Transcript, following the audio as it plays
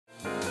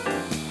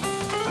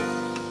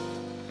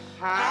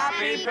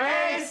Happy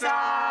Pesach!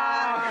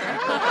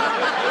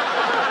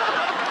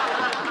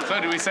 So,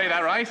 do we say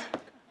that right?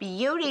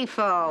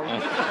 Beautiful.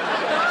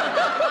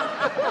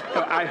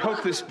 I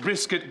hope this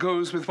brisket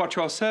goes with what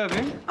you're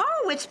serving.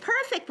 Oh, it's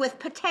perfect with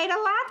potato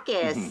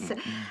latkes.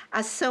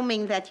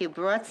 Assuming that you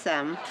brought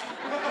some.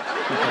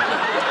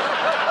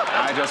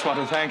 I just want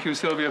to thank you,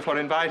 Sylvia, for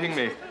inviting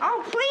me.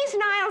 Oh, please,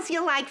 Niles,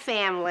 you like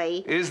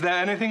family. Is there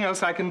anything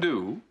else I can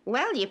do?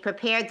 Well, you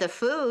prepared the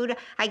food.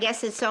 I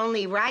guess it's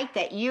only right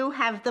that you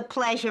have the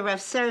pleasure of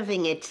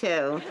serving it,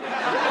 too.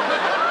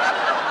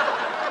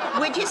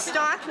 Would you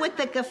start with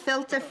the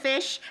gefilte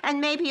fish, and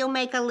maybe you'll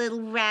make a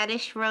little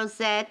radish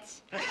rosette?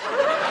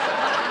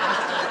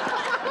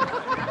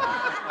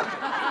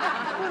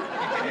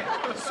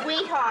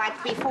 Sweetheart,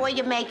 before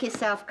you make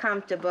yourself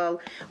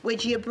comfortable,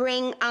 would you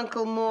bring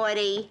Uncle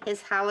Morty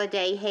his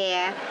holiday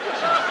hair?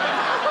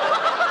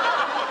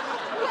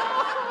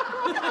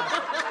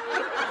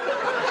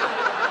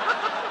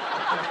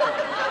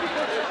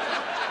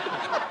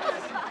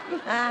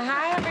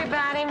 Hi,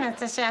 everybody.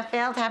 Mr.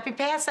 Sheffield. Happy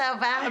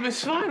Passover.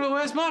 Miss Fine, well,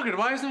 where's Margaret?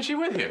 Why isn't she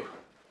with you?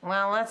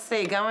 Well, let's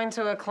see. Going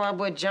to a club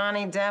with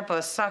Johnny Depp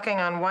or sucking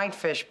on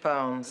whitefish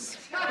bones?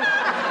 Oh,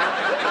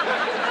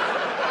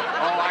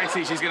 I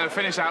see. She's going to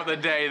finish out the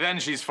day, then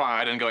she's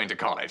fired and going to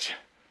college.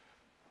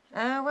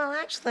 Well,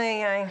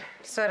 actually, I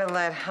sort of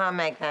let her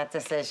make that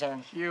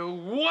decision. You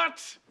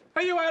what?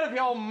 Are you out of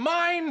your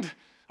mind?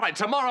 Right,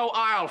 tomorrow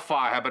I'll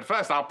fire her, but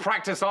first I'll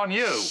practice on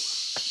you.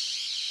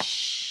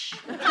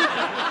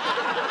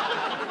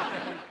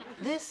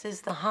 This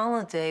is the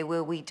holiday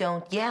where we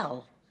don't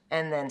yell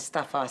and then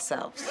stuff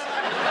ourselves.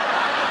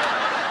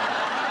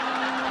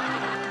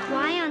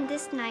 Why on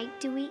this night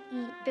do we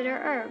eat bitter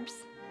herbs?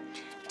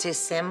 To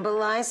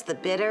symbolize the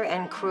bitter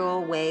and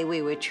cruel way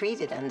we were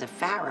treated under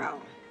Pharaoh.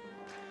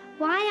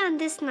 Why on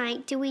this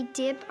night do we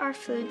dip our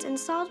foods in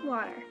salt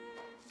water?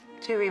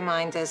 To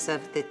remind us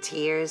of the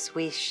tears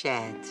we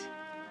shed.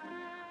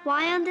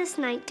 Why on this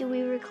night do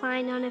we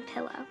recline on a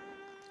pillow?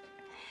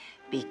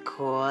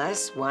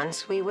 Because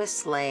once we were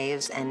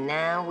slaves and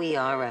now we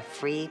are a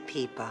free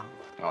people.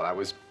 Oh, that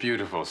was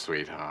beautiful,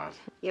 sweetheart.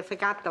 You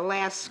forgot the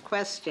last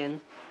question.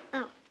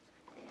 Oh.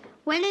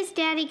 When is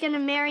Daddy gonna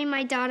marry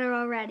my daughter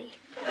already?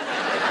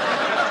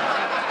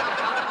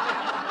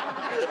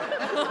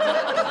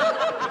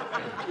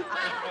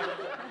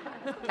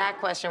 That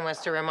question was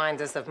to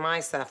remind us of my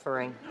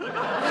suffering.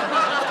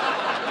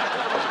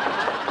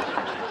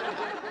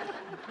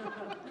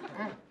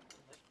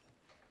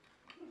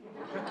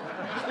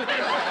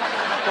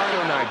 Why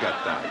don't I get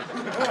that?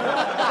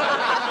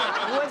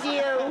 Would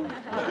you?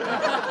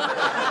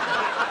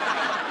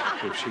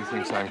 If she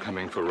thinks I'm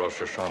coming for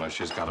Rosh Hashanah,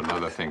 she's got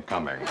another thing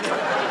coming.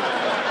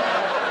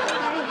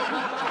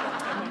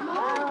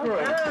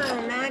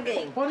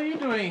 Maggie. What are you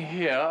doing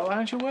here? Why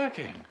aren't you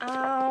working?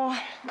 Oh,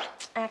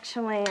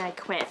 actually, I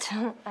quit.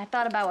 I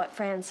thought about what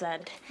Fran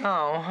said.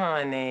 Oh,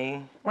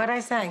 honey. What'd I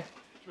say?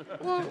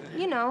 Well,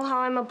 you know how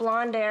I'm a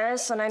blonde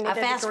heiress and I need a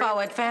Fast degree.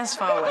 forward, fast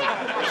forward. But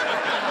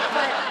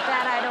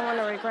Dad, I don't want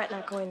to regret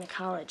not going to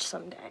college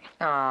someday.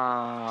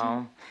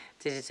 Oh.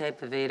 Did you take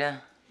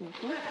Pavita?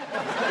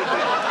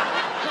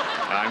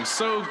 I'm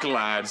so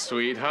glad,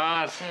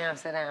 sweetheart. Yeah,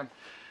 sit down.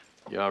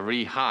 You're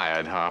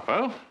rehired,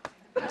 Harpo.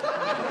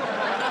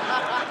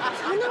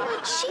 You know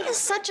what? She is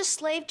such a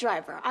slave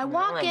driver. I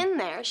walk in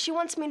there, she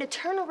wants me to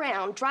turn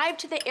around, drive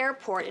to the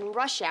airport in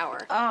rush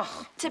hour.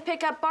 Oh. To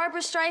pick up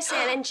Barbara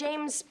Streisand and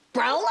James...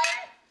 Brolin?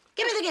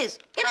 Give me the keys.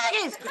 Give me the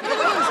keys. Give me the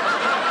keys.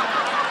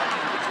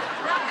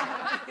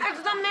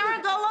 It's the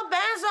miracle of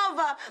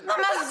Passover. The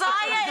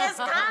Messiah is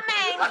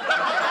coming.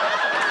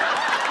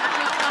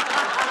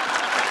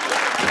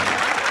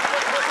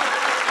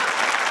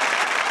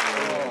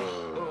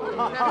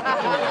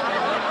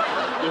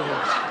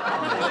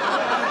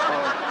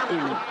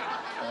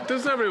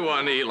 Does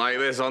everyone eat like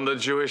this on the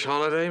Jewish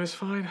holiday, Miss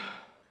Fine?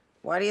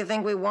 Why do you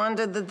think we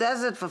wandered the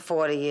desert for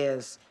 40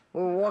 years?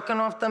 We were walking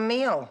off the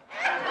meal.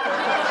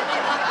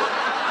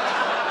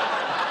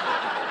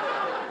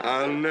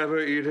 I'll never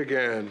eat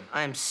again.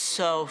 I'm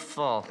so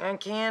full. I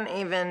can't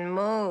even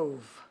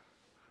move.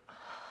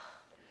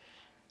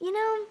 You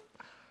know,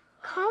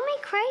 call me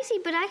crazy,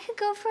 but I could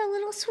go for a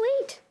little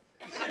sweet.